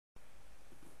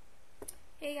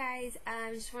guys,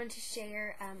 just wanted to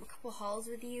share a couple hauls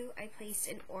with you. I placed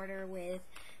an order with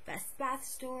Best Bath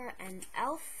Store and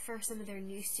E.L.F for some of their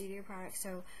new studio products,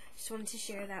 so just wanted to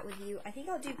share that with you. I think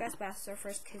I'll do Best Bath Store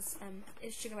first because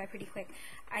it should go by pretty quick.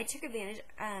 I took advantage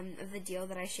of the deal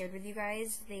that I shared with you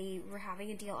guys. They were having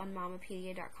a deal on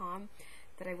mamapedia.com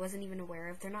that I wasn't even aware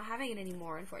of. They're not having it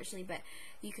anymore, unfortunately, but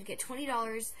you could get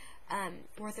 $20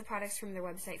 worth of products from their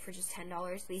website for just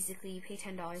 $10. Basically, you pay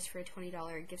 $10 for a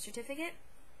 $20 gift certificate.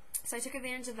 So I took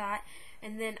advantage of that,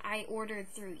 and then I ordered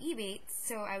through ebates,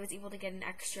 so I was able to get an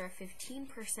extra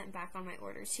 15% back on my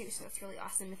order too, so that's really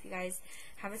awesome. If you guys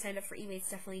haven't signed up for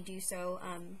ebates, definitely do so.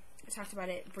 I talked about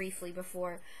it briefly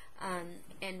before,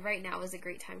 and right now is a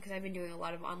great time because I've been doing a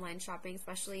lot of online shopping,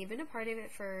 especially. I've been a part of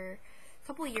it for a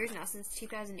couple of years now, since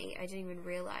 2008. I didn't even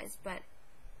realize, but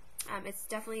it's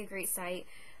definitely a great site.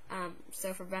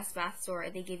 So for Best Bath Store,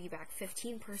 they give you back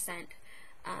 15%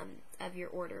 of your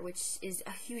order, which is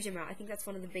a huge amount. I think that's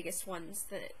one of the biggest ones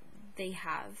that they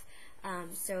have.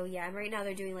 So yeah, and right now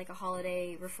they're doing like a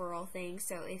holiday referral thing,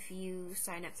 so if you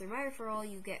sign up through my referral,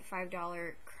 you get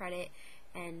 $5 credit,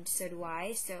 and so do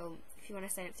I. So if you want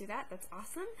to sign up through that, that's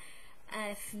awesome.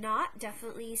 If not,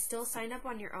 definitely still sign up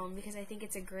on your own, because I think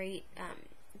it's a great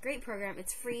great program.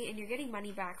 It's free, and you're getting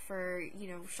money back for,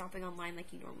 shopping online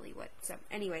like you normally would. So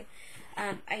anyway,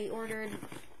 I ordered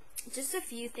just a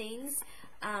few things.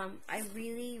 I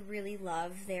really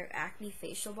love their acne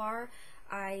facial bar.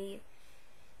 I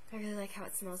really like how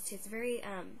it smells too. It's very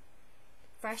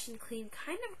fresh and clean,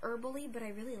 kind of herbally, but I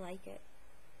really like it.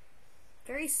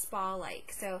 Very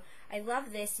spa-like. So I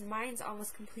love this. Mine's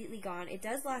almost completely gone. It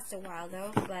does last a while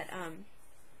though, but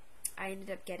I ended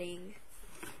up getting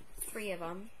 3 of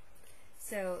them.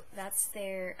 So that's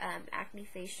their acne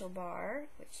facial bar,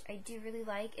 which I do really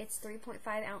like. It's 3.5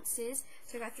 ounces.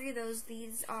 So I got 3 of those.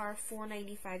 These are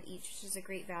 $4.95 each, which is a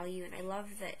great value, and I love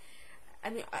that.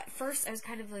 I mean, at first I was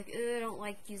kind of like, I don't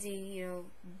like using,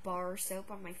 bar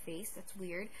soap on my face. That's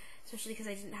weird, especially because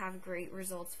I didn't have great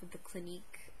results with the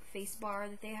Clinique face bar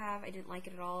that they have. I didn't like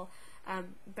it at all.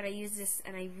 But I used this,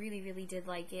 and I really did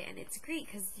like it, and it's great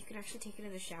because you can actually take it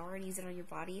in the shower and use it on your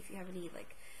body if you have any,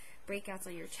 like, breakouts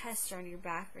on your chest or on your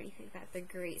back or anything like that. They're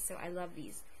great, so I love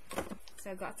these. So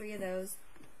I got 3 of those.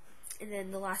 And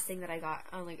then the last thing that I got,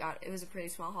 oh my god, it was a pretty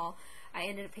small haul. I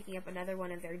ended up picking up another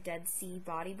one of their Dead Sea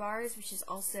body bars, which is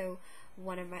also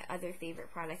one of my other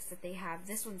favorite products that they have.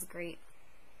 This one's great.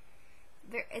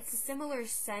 It's a similar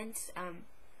scent.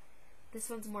 This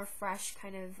one's more fresh,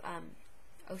 kind of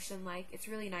ocean-like. It's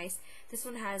really nice. This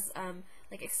one has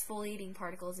like exfoliating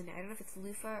particles in it. I don't know if it's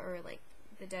loofah or like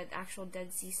the actual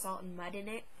Dead Sea salt and mud in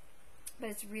it, but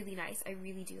it's really nice. I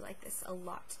really do like this a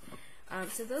lot.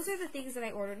 So those are the things that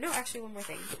I ordered. No, actually one more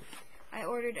thing. I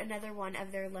ordered another one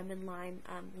of their lemon lime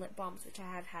lip balms, which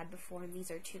I have had before, and these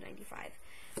are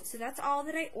 $2.95. So that's all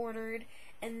that I ordered.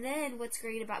 And then what's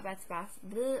great about Best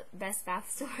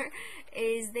Bath Store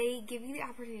is they give you the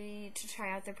opportunity to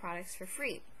try out their products for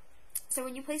free. So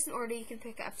when you place an order, you can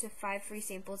pick up to 5 free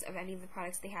samples of any of the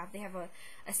products they have. They have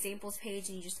a samples page,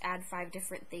 and you just add 5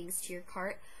 different things to your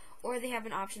cart. Or they have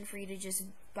an option for you to just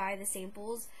buy the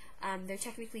samples. They're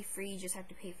technically free, you just have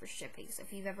to pay for shipping. So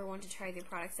if you've ever wanted to try their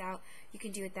products out, you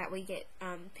can do it that way. You get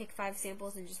pick 5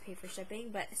 samples and just pay for shipping.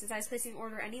 But since I was placing an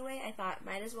order anyway, I thought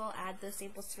might as well add those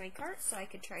samples to my cart so I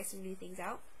could try some new things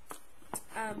out.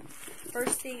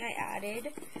 First thing I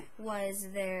added was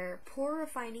their pore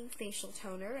refining facial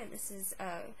toner, and this is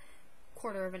a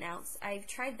 1/4 of an ounce. I've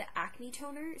tried the acne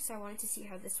toner, so I wanted to see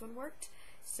how this one worked.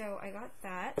 So I got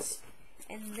that.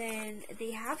 And then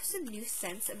they have some new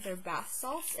scents of their bath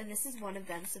salts, and this is one of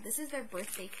them. So this is their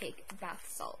birthday cake bath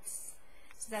salts.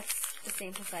 So that's the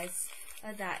sample size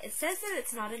of that. It says that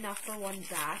it's not enough for 1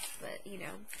 bath, but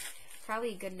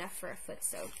probably good enough for a foot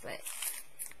soak.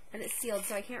 And it's sealed,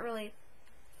 so I can't really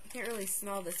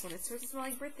smell this one. It's supposed to smell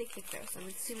like birthday cake though, so I'm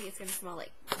assuming it's gonna smell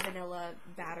like vanilla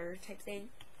batter type thing.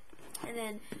 And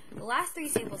then the last 3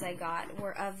 samples I got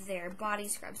were of their body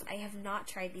scrubs. I have not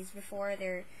tried these before.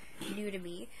 They're new to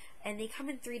me, and they come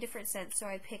in 3 different scents, so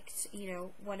I picked,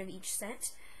 one of each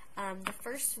scent. The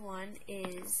first one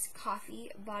is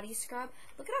coffee body scrub.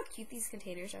 Look at how cute these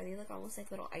containers are. They look almost like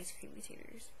little ice cream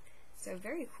containers. So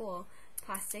very cool.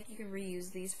 Plastic, you can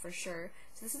reuse these for sure.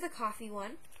 So this is the coffee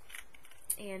one,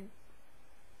 and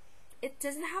it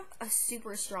doesn't have a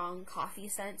super strong coffee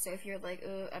scent, so if you're like,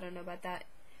 I don't know about that,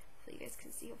 hopefully you guys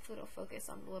can see. Hopefully it'll focus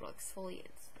on the little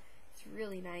exfoliants. It's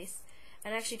really nice.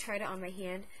 And I actually tried it on my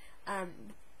hand,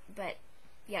 but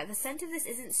yeah, the scent of this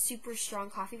isn't super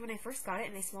strong coffee. When I first got it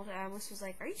and I smelled it, I almost was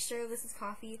like, are you sure this is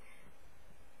coffee?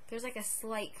 There's like a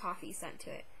slight coffee scent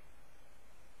to it.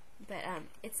 but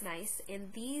it's nice.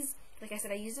 And these, like I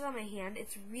said, I used it on my hand.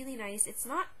 It's really nice. It's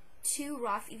not too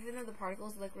rough, even though the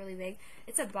particles look really big.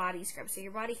 It's a body scrub, so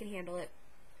your body can handle it.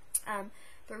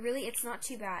 But really, it's not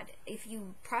too bad. If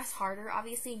you press harder,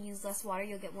 obviously, and use less water,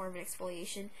 you'll get more of an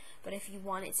exfoliation. But if you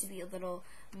want it to be a little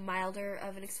milder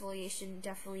of an exfoliation,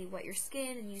 definitely wet your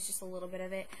skin and use just a little bit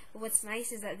of it. But what's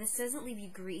nice is that this doesn't leave you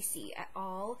greasy at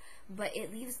all, but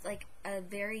it leaves like a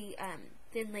very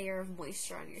thin layer of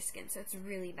moisture on your skin, so it's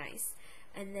really nice.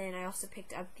 And then I also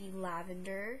picked up the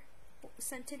lavender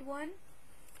scented one,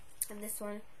 and this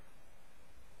one,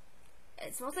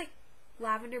 it smells like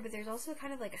lavender, but there's also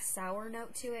kind of like a sour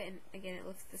note to it, and again, it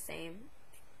looks the same.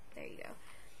 There you go.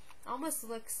 Almost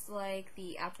looks like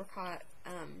the apricot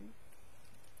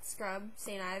scrub,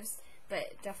 St. Ives,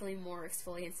 but definitely more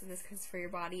exfoliants in this because it's for your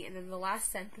body. And then the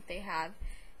last scent that they have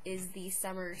is the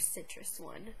summer citrus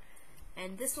one,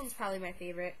 and this one's probably my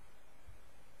favorite.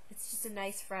 It's just a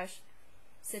nice fresh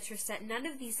citrus scent. None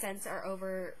of these scents are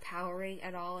overpowering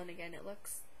at all, and again, it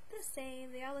looks the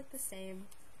same. They all look the same.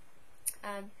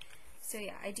 So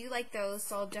yeah, I do like those,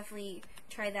 so I'll definitely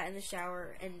try that in the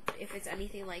shower, and if it's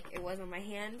anything like it was on my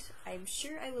hand, I'm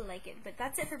sure I will like it. But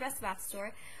that's it for Best Bath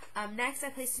Store. Next, I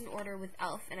placed an order with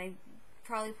E.L.F, and I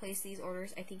probably placed these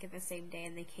orders, I think, in the same day,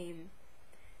 and they came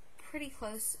pretty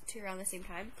close to around the same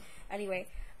time. Anyway,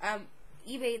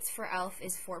 ebates for E.L.F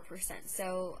is 4%,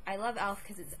 so I love E.L.F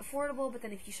because it's affordable, but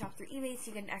then if you shop through ebates,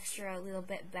 you get an extra little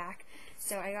bit back,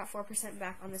 so I got 4%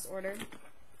 back on this order.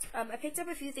 I picked up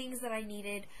a few things that I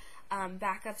needed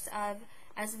backups of,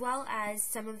 as well as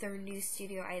some of their new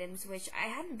studio items, which I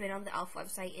hadn't been on the E.L.F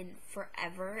website in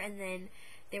forever, and then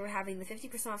they were having the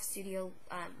 50% off studio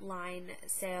line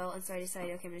sale, and so I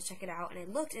decided, okay, I'm going to check it out, and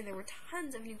I looked, and there were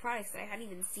tons of new products that I hadn't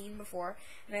even seen before,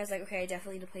 and I was like, okay, I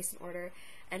definitely need to place an order.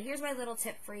 And here's my little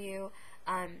tip for you.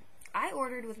 I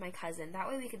ordered with my cousin. That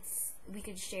way we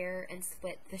could share and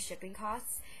split the shipping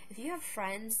costs. If you have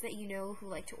friends that you know who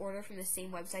like to order from the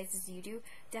same websites as you do,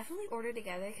 definitely order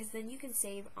together, because then you can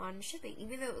save on shipping.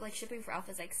 Even though like shipping for E.L.F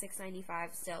is like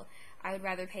 $6.95 still, I would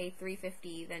rather pay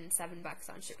 $3.50 than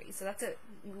 $7 on shipping. So that's what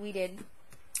we did.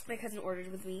 My cousin ordered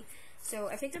with me. So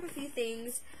I picked up a few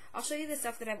things. I'll show you the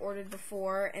stuff that I've ordered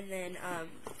before, and then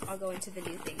I'll go into the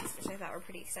new things, which I thought were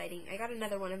pretty exciting. I got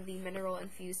another one of the mineral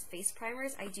infused face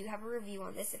primers. I do have a review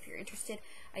on this if you're interested.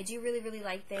 I do really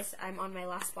like this. I'm on my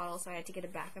last bottle, so I had to get a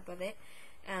backup of it.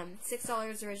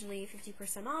 $6 originally,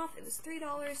 50% off. It was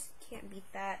 $3. Can't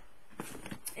beat that.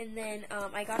 And then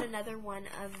I got another one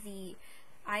of the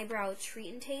eyebrow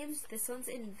treat and tames. This one's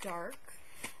in dark,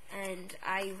 and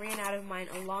I ran out of mine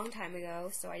a long time ago,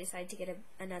 so I decided to get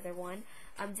another one.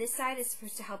 This side is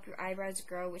supposed to help your eyebrows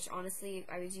grow, which honestly,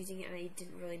 I was using it and I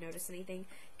didn't really notice anything.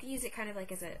 You can use it kind of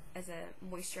like as a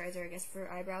moisturizer, I guess, for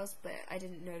eyebrows, but I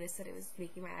didn't notice that it was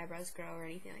making my eyebrows grow or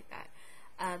anything like that.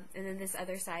 And then this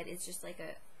other side is just like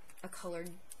a colored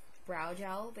brow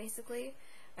gel, basically.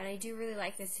 And I do really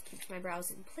like this. It keeps my brows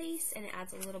in place, and it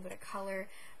adds a little bit of color.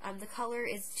 The color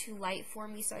is too light for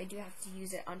me, so I do have to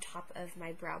use it on top of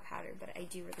my brow powder, but I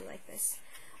do really like this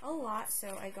a lot,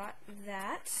 so I got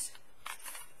that.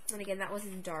 And again, that was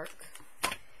in dark.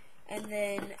 And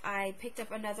then I picked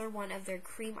up another one of their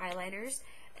cream eyeliners,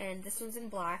 and this one's in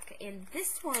black. And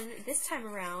this one, this time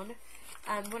around,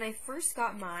 when I first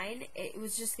got mine, it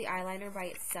was just the eyeliner by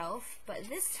itself, but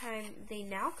this time they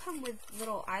now come with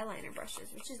little eyeliner brushes,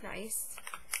 which is nice.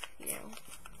 You know,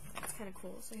 that's kind of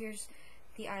cool. So here's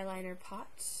the eyeliner pot,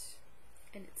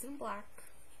 and it's in black,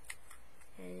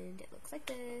 and it looks like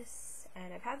this.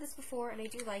 And I've had this before, and I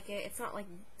do like it. It's not like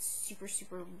super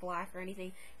black or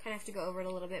anything. Kind of have to go over it a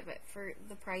little bit, but for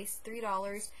the price,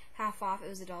 $3, half off, it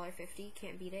was $1.50.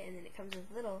 Can't beat it. And then it comes with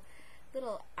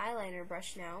little eyeliner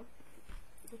brush now,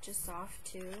 which is soft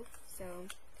too. So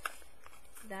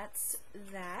that's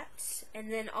that. And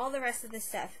then all the rest of the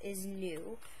stuff is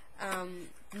new.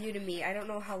 New to me. I don't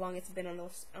know how long it's been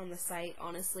on the site,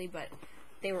 honestly, but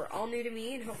they were all new to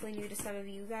me, and hopefully new to some of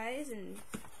you guys, and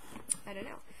I don't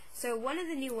know. So one of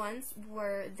the new ones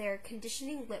were their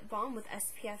conditioning lip balm with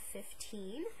SPF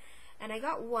 15, and I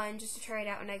got one just to try it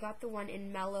out, and I got the one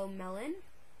in Mellow Melon.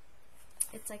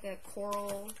 It's like a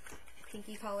coral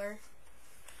pinky color.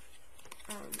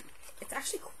 It's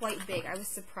actually quite big. I was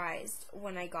surprised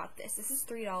when I got this. This is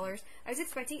 $3. I was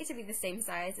expecting it to be the same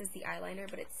size as the eyeliner,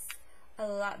 but it's a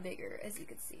lot bigger, as you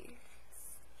can see. It's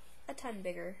a ton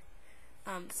bigger.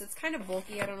 So it's kind of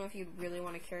bulky. I don't know if you'd really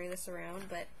want to carry this around,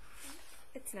 but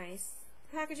it's nice.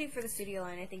 The packaging for the studio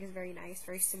line I think is very nice,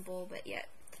 very simple, but yet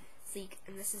sleek,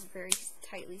 and this is very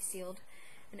tightly sealed,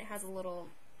 and it has a little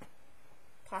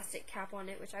plastic cap on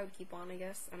it, which I would keep on, I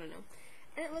guess. I don't know.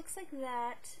 And it looks like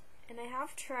that, and I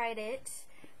have tried it,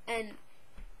 and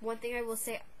one thing I will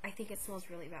say, I think it smells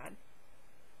really bad.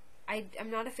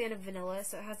 I'm not a fan of vanilla,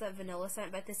 so it has that vanilla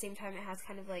scent, but at the same time it has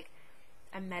kind of like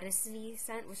a medicine-y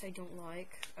scent, which I don't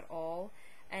like at all.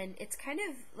 And it's kind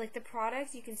of like the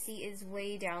product you can see is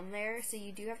way down there, so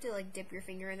you do have to like dip your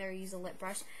finger in there, use a lip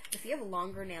brush. If you have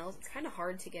longer nails, it's kind of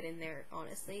hard to get in there,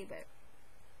 honestly, but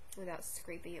without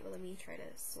scraping it. But let me try to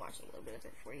swatch a little bit of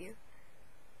it for you.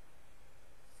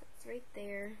 So it's right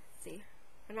there. Let's see,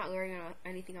 I'm not wearing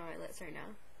anything on my lips right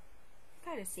now.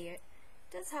 Kind of see it.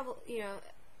 It does have, you know,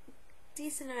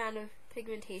 decent amount of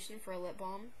pigmentation for a lip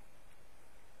balm.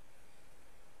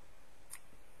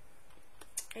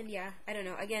 And yeah, I don't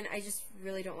know. Again, I just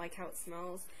really don't like how it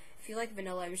smells. If you like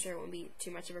vanilla, I'm sure it won't be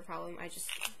too much of a problem. I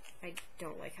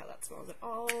don't like how that smells at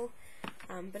all.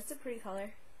 But it's a pretty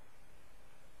color.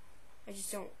 I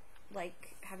just don't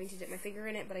like having to dip my finger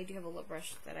in it, but I do have a lip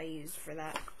brush that I use for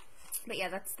that. But yeah,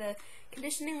 that's the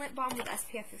conditioning lip balm with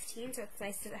SPF 15, so it's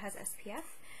nice that it has SPF.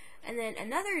 And then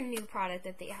another new product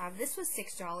that they have, this was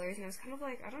 $6, and I was kind of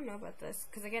like, I don't know about this,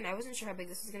 because again, I wasn't sure how big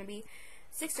this was going to be.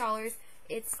 $6,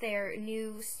 it's their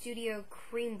new Studio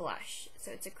Cream Blush.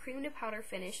 So it's a cream to powder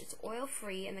finish, it's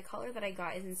oil-free, and the color that I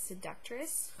got is in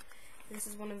Seductress. This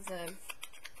is one of the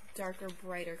darker,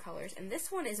 brighter colors, and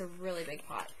this one is a really big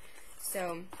pot.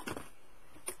 So,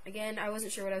 again, I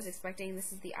wasn't sure what I was expecting.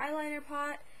 This is the eyeliner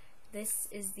pot. This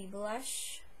is the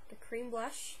blush, the cream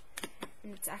blush,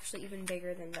 and it's actually even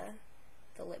bigger than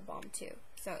the lip balm too.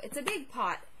 So it's a big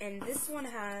pot, and this one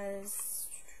has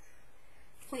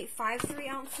 0.53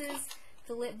 ounces.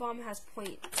 The lip balm has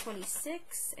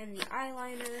 0.26, and the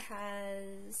eyeliner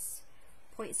has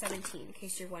 0.17, in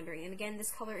case you're wondering. And again,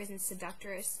 this color is in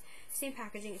Seductress. Same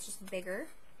packaging, it's just bigger,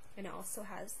 and it also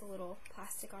has the little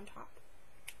plastic on top.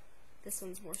 This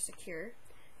one's more secure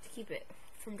to keep it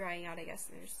from drying out, I guess.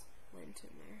 And there's lint in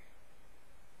there.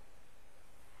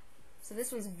 So this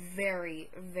one's very,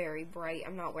 very bright.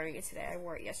 I'm not wearing it today. I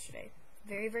wore it yesterday.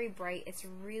 Very, very bright. It's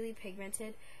really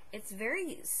pigmented. It's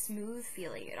very smooth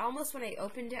feeling. It almost, when I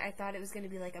opened it, I thought it was going to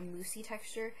be like a moussey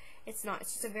texture. It's not.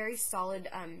 It's just a very solid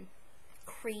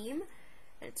cream.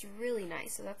 And it's really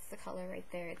nice. So that's the color right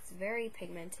there. It's very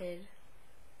pigmented.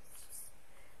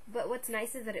 But what's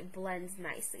nice is that it blends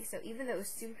nicely. So even though it was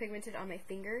super pigmented on my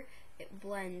finger, it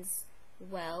blends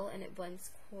well, and it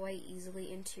blends quite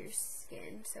easily into your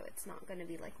skin, so it's not going to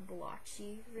be like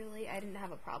blotchy, really. I didn't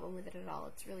have a problem with it at all.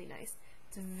 It's really nice.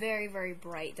 It's very, very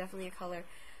bright. Definitely a color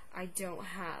I don't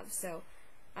have. So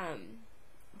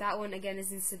that one, again,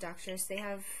 is in Seductress. They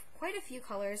have quite a few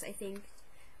colors, I think.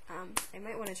 I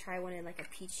might want to try one in like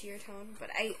a peachier tone, but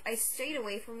I stayed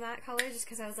away from that color just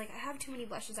because I was like, I have too many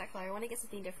blushes that color. I want to get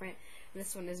something different, and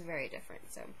this one is very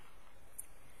different. So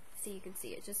you can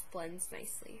see it just blends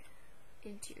nicely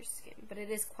into your skin, but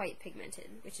it is quite pigmented,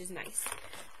 which is nice.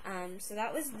 So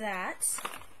that was that,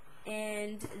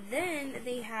 and then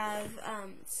they have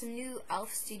some new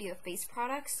E.L.F Studio Face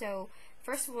products. So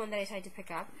first one that I tried to pick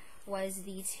up was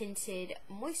the tinted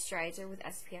moisturizer with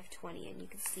SPF 20, and you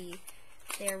can see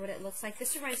there what it looks like.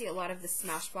 This reminds me a lot of the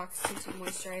Smashbox tinted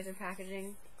moisturizer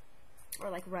packaging, or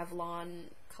like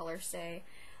Revlon Color Stay.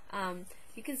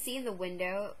 You can see in the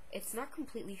window it's not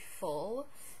completely full,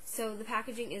 so the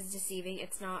packaging is deceiving.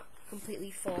 It's not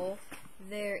completely full.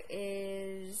 There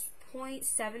is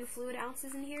 0.7 fluid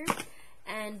ounces in here,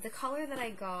 and the color that I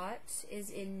got is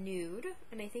in nude,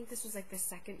 and I think this was like the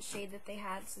second shade that they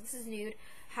had. So this is nude.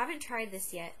 Haven't tried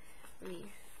this yet. Let me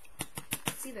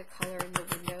see the color in the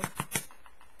window.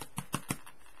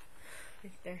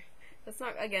 Right there. That's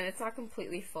not, again, it's not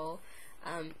completely full.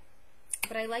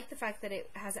 But I like the fact that it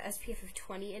has an SPF of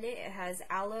 20 in it. It has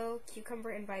aloe, cucumber,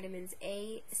 and vitamins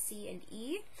A, C, and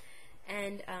E.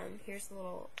 And here's the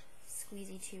little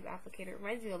squeezy tube applicator. It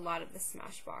reminds me a lot of the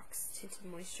Smashbox tinted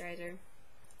moisturizer.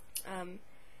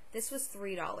 This was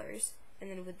 $3,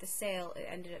 and then with the sale, it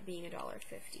ended up being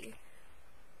 $1.50.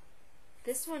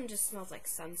 This one just smells like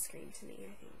sunscreen to me,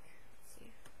 I think. Let's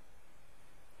see.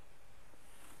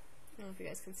 I don't know if you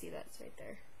guys can see that. It's right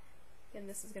there. And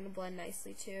this is going to blend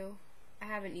nicely too. I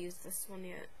haven't used this one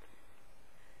yet,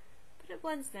 but it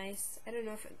blends nice. I don't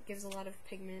know if it gives a lot of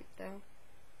pigment though.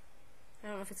 I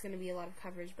don't know if it's going to be a lot of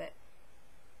coverage, but it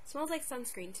smells like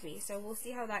sunscreen to me, so we'll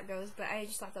see how that goes. But I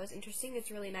just thought that was interesting.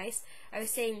 It's really nice. I was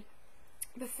saying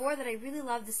before that I really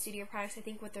love the studio products. I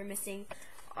think what they're missing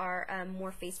are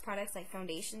more face products like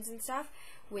foundations and stuff,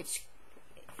 which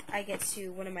I get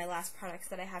to one of my last products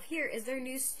that I have here is their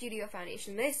new studio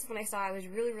foundation. This, when I saw, I was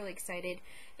really, really excited.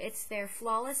 It's their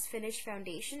Flawless Finish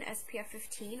Foundation, SPF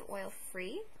 15,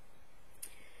 oil-free.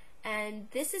 And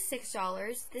this is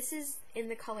 $6. This is in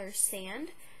the color Sand.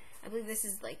 I believe this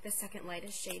is like the second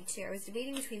lightest shade too. I was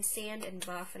debating between sand and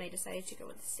buff, and I decided to go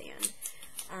with sand.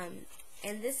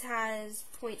 And this has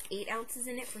 0.8 ounces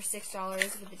in it for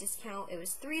 $6. With the discount, it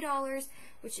was $3,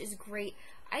 which is great.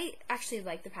 I actually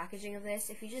like the packaging of this.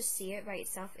 If you just see it by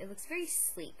itself, it looks very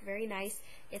sleek, very nice.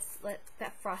 It's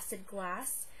that frosted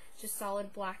glass, just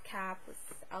solid black cap with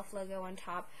the E.L.F. logo on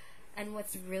top. And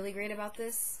what's really great about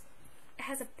this, it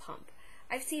has a pump.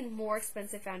 I've seen more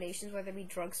expensive foundations, whether it be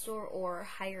drugstore or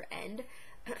higher end,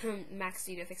 MAC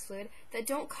Studio Fix Fluid, that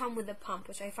don't come with a pump,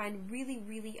 which I find really,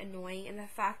 really annoying. And the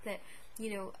fact that,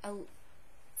 you know,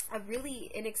 a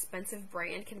really inexpensive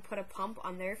brand can put a pump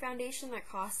on their foundation that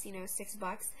costs, you know,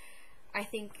 $6, I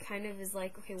think kind of is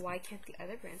like, okay, why can't the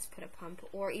other brands put a pump,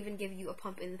 or even give you a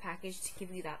pump in the package to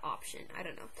give you that option? I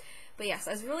don't know. But yes,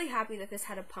 I was really happy that this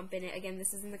had a pump in it. Again,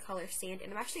 this is in the color sand,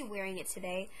 and I'm actually wearing it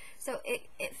today, so it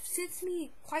suits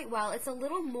me quite well. It's a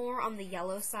little more on the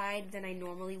yellow side than I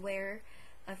normally wear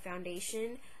a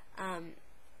foundation,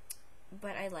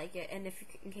 but I like it. And if,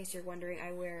 in case you're wondering,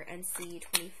 I wear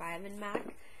NC25 in MAC,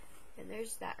 and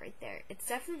there's that right there. It's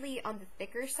definitely on the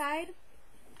thicker side.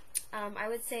 I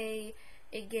would say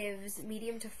it gives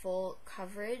medium to full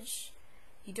coverage.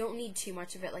 You don't need too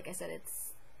much of it. Like I said,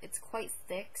 it's quite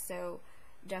thick, so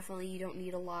definitely you don't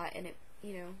need a lot, and it,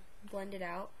 you know, blend it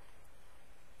out.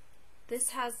 This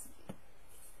has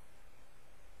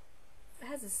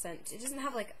a scent. It doesn't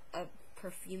have like a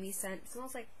perfumey scent. It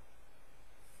smells like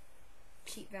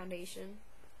cheap foundation.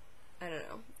 I don't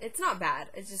know. It's not bad.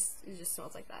 It just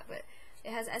smells like that. But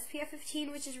it has SPF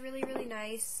 15, which is really, really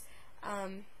nice.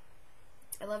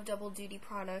 I love double duty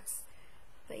products.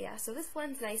 But yeah, so this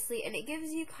blends nicely, and it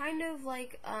gives you kind of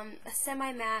like a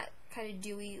semi-matte, kind of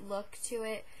dewy look to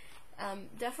it.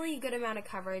 Definitely a good amount of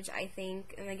coverage, I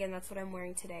think, and again, that's what I'm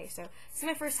wearing today. So this is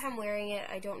my first time wearing it.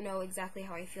 I don't know exactly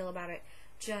how I feel about it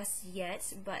just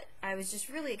yet, but I was just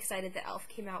really excited that E.L.F.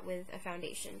 came out with a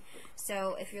foundation.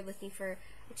 So if you're looking for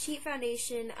a cheap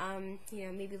foundation, you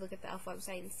know, maybe look at the E.L.F.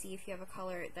 website and see if you have a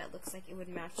color that looks like it would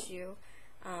match you.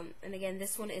 And again,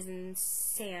 this one is in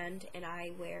sand, and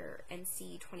I wear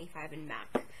NC25 in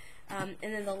MAC. And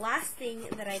then the last thing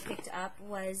that I picked up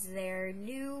was their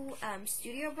new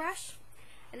studio brush,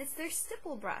 and it's their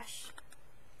stipple brush.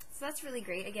 So that's really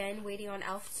great. Again, waiting on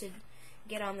E.L.F. to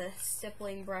get on the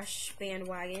stippling brush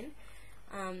bandwagon.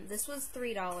 This was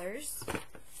 $3.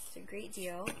 It's a great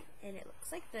deal, and it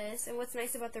looks like this. And what's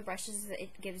nice about their brushes is that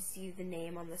it gives you the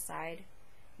name on the side.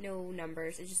 No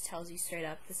numbers, it just tells you straight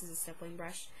up this is a stippling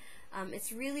brush.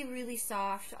 It's really, really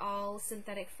soft, all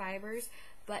synthetic fibers,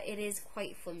 but it is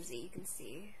quite flimsy. You can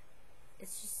see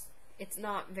it's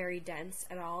not very dense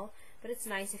at all, but it's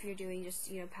nice if you're doing just,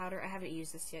 you know, powder. I haven't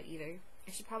used this yet either.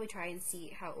 I should probably try and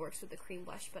see how it works with the cream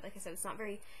blush, but like I said, it's not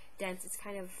very dense. It's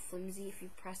kind of flimsy. If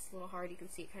you press a little hard, you can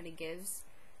see it kind of gives,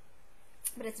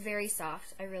 but it's very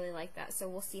soft. I really like that, so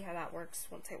we'll see how that works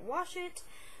once I wash it.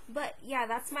 But yeah,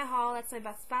 that's my haul. That's my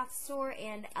Best Bath Store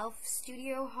and E.L.F.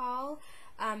 Studio haul.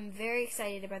 I'm very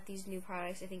excited about these new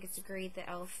products. I think it's great that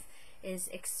E.L.F. is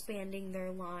expanding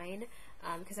their line,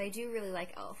 because I do really like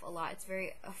E.L.F. a lot. It's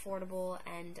very affordable,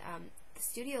 and the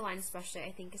studio line especially,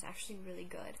 I think, is actually really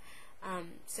good.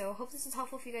 So I hope this is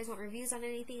helpful. If you guys want reviews on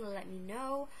anything, let me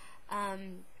know.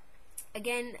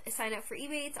 Again, sign up for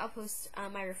ebates. I'll post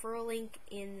my referral link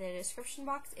in the description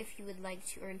box if you would like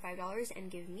to earn $5 and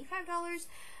give me $5.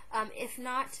 If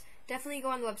not, definitely go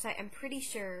on the website. I'm pretty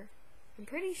sure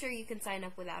you can sign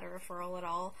up without a referral at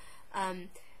all.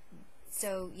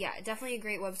 So yeah, definitely a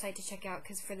great website to check out,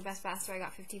 because for the Best Bath Store I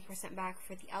got 15% back.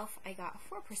 For the E.L.F. I got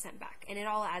 4% back, and it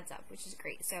all adds up, which is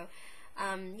great. So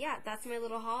yeah, that's my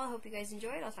little haul. I hope you guys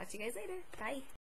enjoyed. I'll talk to you guys later. Bye.